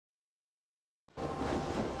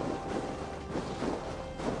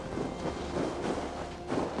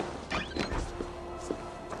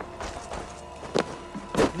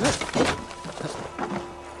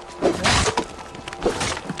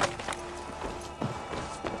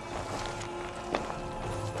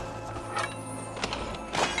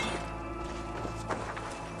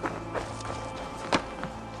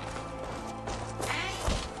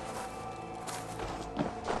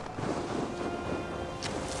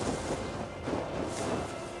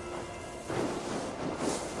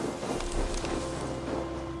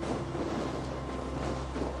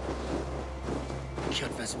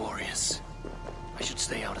Kjotve's warriors. I should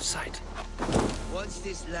stay out of sight. Once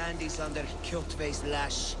this land is under Kjotve's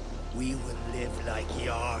lash, we will live like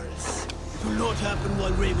Jarls. It will not happen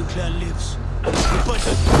while Ravenclan lives. But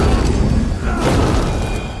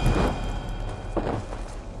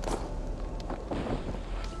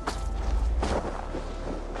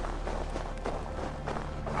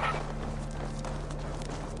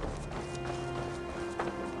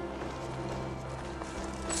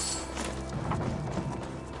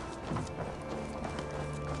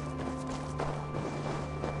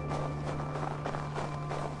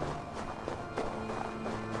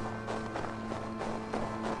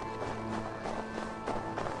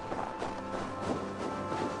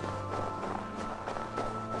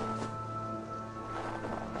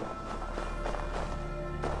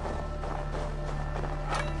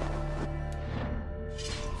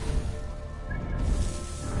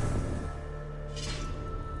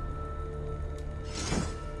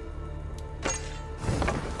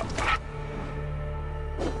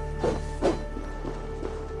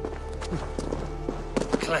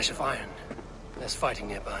Clash of iron. There's fighting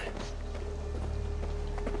nearby.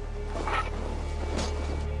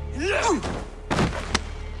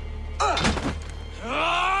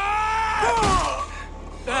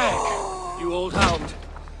 Back, you old hound.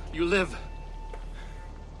 You live.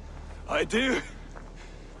 I do.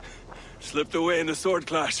 Slipped away in the sword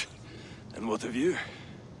clash. And what of you?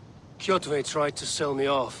 Kjotve tried to sell me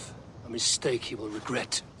off. A mistake he will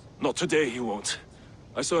regret. Not today, he won't.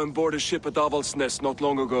 I saw him board a ship at Avaldsnes not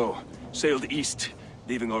long ago. Sailed east,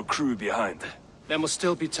 leaving our crew behind. There must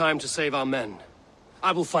still be time to save our men.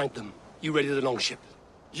 I will find them. You ready the longship?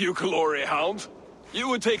 You glory hound? You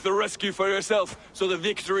would take the rescue for yourself, so the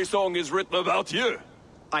victory song is written about you.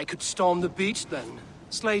 I could storm the beach then.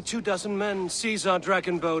 Slay 24 men, seize our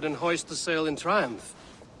dragon boat and hoist the sail in triumph.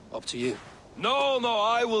 Up to you. No,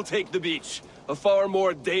 I will take the beach. A far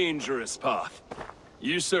more dangerous path.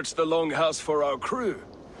 You search the longhouse for our crew.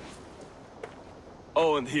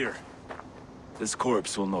 Oh, and here. This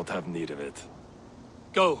corpse will not have need of it.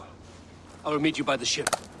 Go. I will meet you by the ship.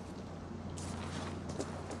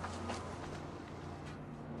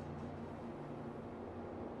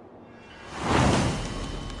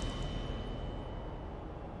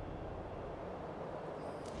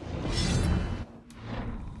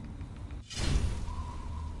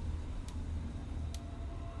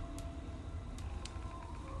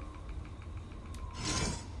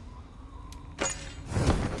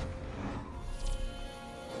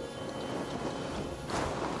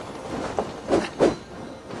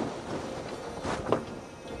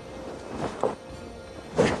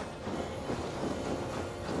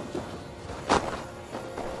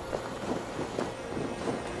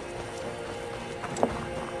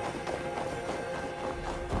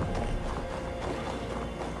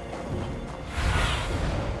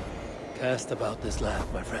 Cast about this land,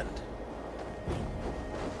 my friend.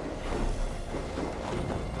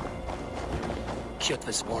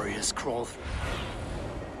 Kjotve's warriors crawl through.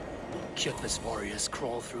 Kjotve's warriors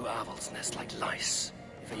crawl through Avaldsnes like lice.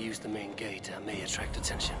 If I use the main gate, I may attract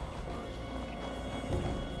attention.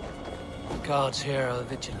 The guards here are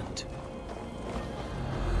vigilant.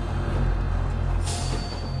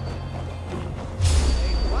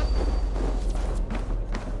 Hey, what?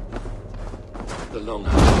 The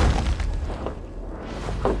Longhouse.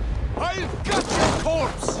 I've got your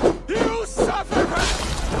corpse! You suffer!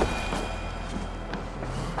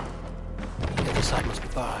 The other side must be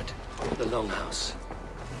barred. The Longhouse.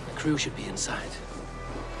 The crew should be inside.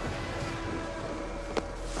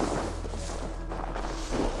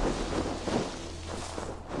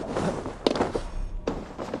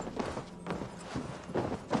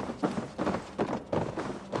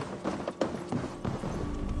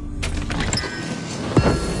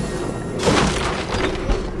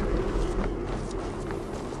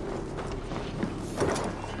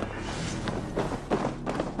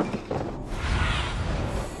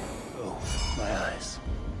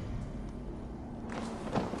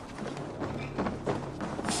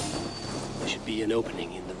 An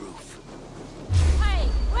opening in the roof. Hey,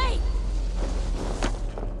 wait!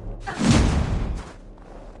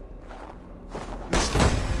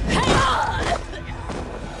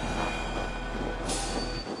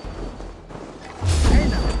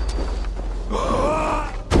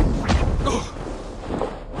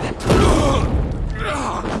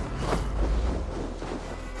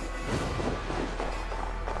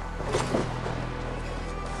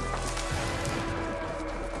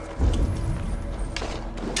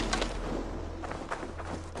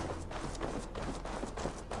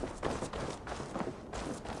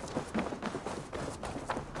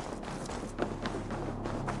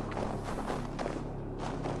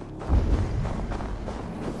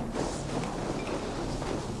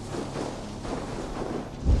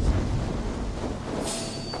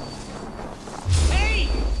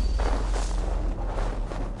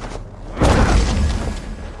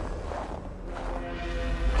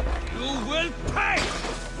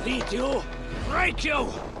 Beat you! Break you!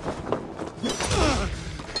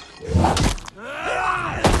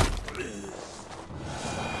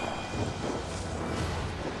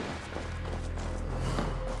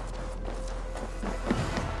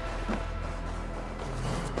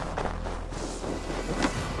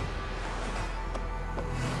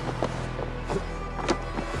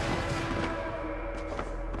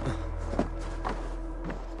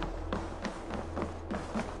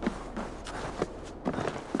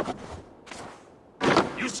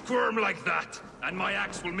 You squirm like that, and my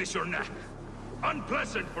axe will miss your neck.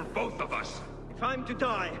 Unpleasant for both of us. If I'm to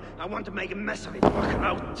die, I want to make a mess of it. Work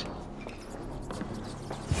out.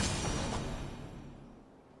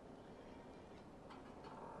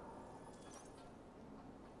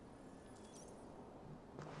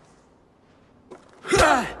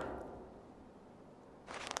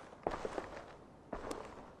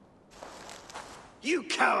 You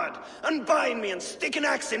coward! Unbind me and stick an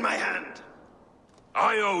axe in my hand!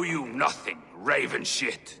 I owe you nothing, raven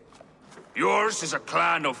shit. Yours is a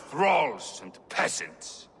clan of thralls and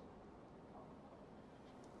peasants.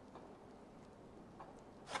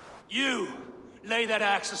 You! Lay that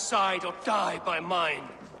axe aside or die by mine.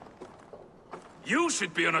 You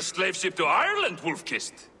should be on a slave ship to Ireland,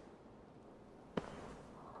 Wolf-Kissed.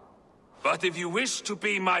 But if you wish to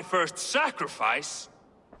be my first sacrifice,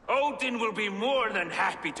 Odin will be more than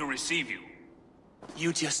happy to receive you.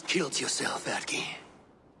 You just killed yourself, Adki.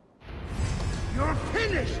 You're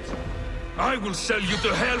finished! I will sell you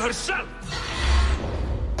to hell herself!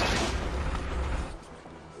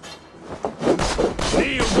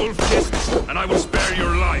 Kneel, Wolf-Kissed, and I will spare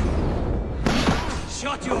your life.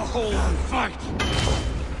 Shut your hole and fight!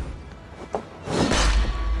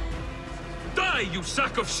 Die, you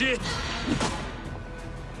sack of shit!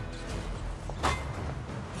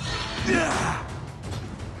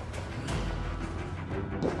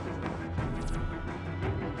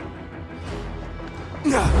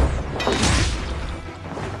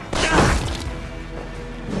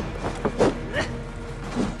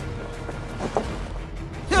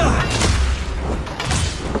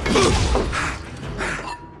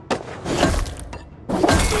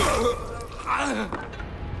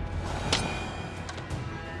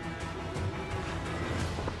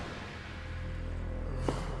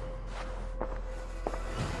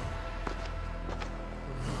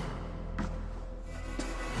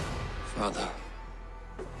 Father,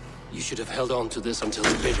 you should have held on to this until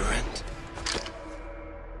the bitter end.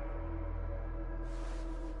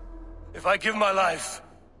 If I give my life,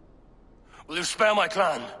 will you spare my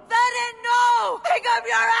clan? Bennett, no! Pick up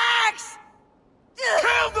your axe!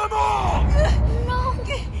 Kill them all! No!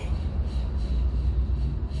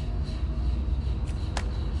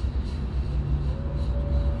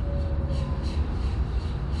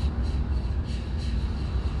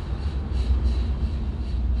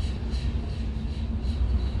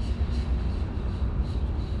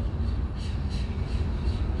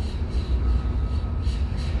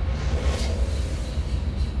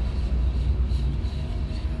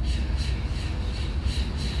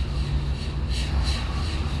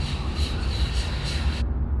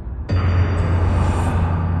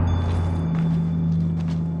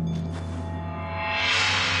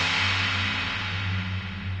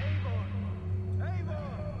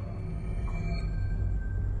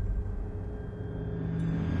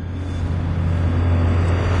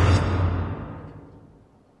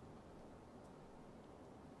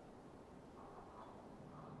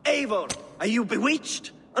 Eivor, are you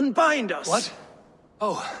bewitched? Unbind us! What?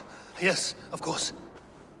 Oh, yes, of course.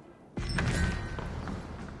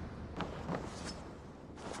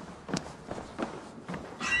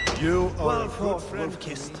 You are well fought,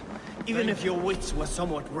 Wolf-Kissed. Even if your wits were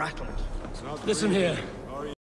somewhat rattled. Listen here.